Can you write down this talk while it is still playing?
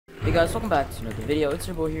Hey guys, welcome back to another video. It's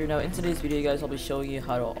your boy here. Now in today's video guys, I'll be showing you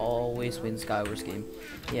how to always win Skywars game.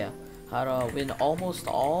 Yeah, how to win almost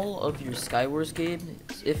all of your Skywars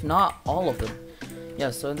games, if not all of them.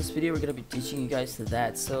 Yeah, so in this video we're gonna be teaching you guys to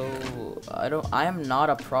that. So I am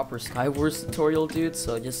not a proper Skywars tutorial dude,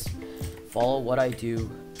 so just follow what I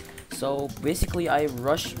do. So basically I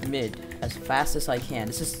rush mid as fast as I can.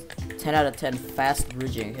 This is 10 out of 10 fast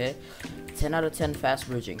bridging, okay? 10 out of 10 fast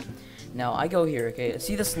bridging. Now I go here, okay?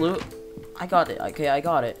 See this loot? I got it. Okay, I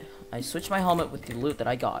got it. I switch my helmet with the loot that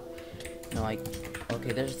I got. Now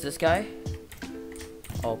okay, there's this guy.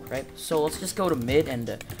 Oh crap. So let's just go to mid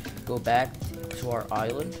and go back to our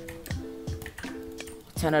island.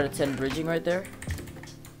 10 out of 10 bridging right there.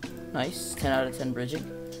 Nice. 10 out of 10 bridging.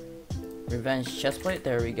 Revenge chestplate.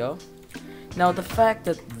 There we go. Now the fact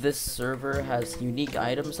that this server has unique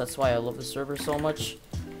items, that's why I love the server so much.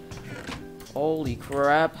 Holy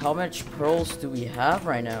crap, how much pearls do we have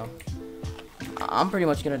right now? I'm pretty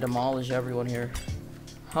much gonna demolish everyone here.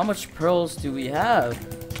 How much pearls do we have?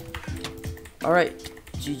 Alright,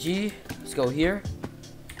 GG. Let's go here.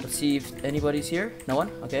 Let's see if anybody's here. No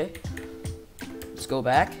one? Okay. Let's go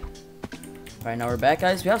back. Alright, now we're back,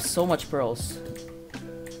 guys. We have so much pearls.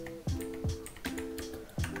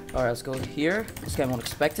 Alright, let's go here. This guy won't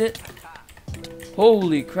expect it.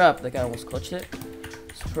 Holy crap, that guy almost clutched it.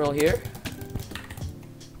 There's a pearl here.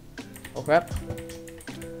 Oh crap.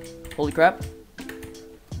 Holy crap.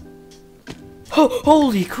 Oh,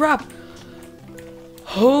 holy crap.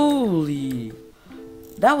 Holy.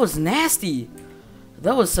 That was nasty.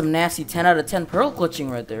 That was some nasty 10 out of 10 pearl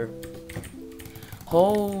clutching right there.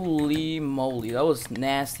 Holy moly. That was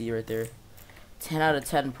nasty right there. 10 out of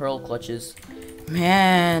 10 pearl clutches.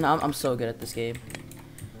 Man, I'm so good at this game.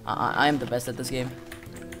 I am the best at this game.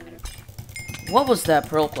 What was that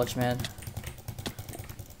pearl clutch, man?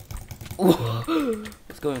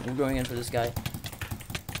 Let's go. We're going in for this guy.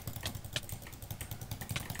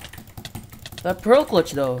 That pearl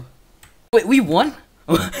clutch though. Wait, we won?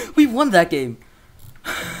 We won that game.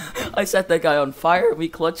 I set that guy on fire. We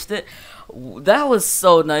clutched it. That was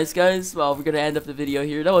so nice, guys. Well, we're gonna end up the video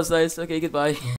here. That was nice. Okay, goodbye.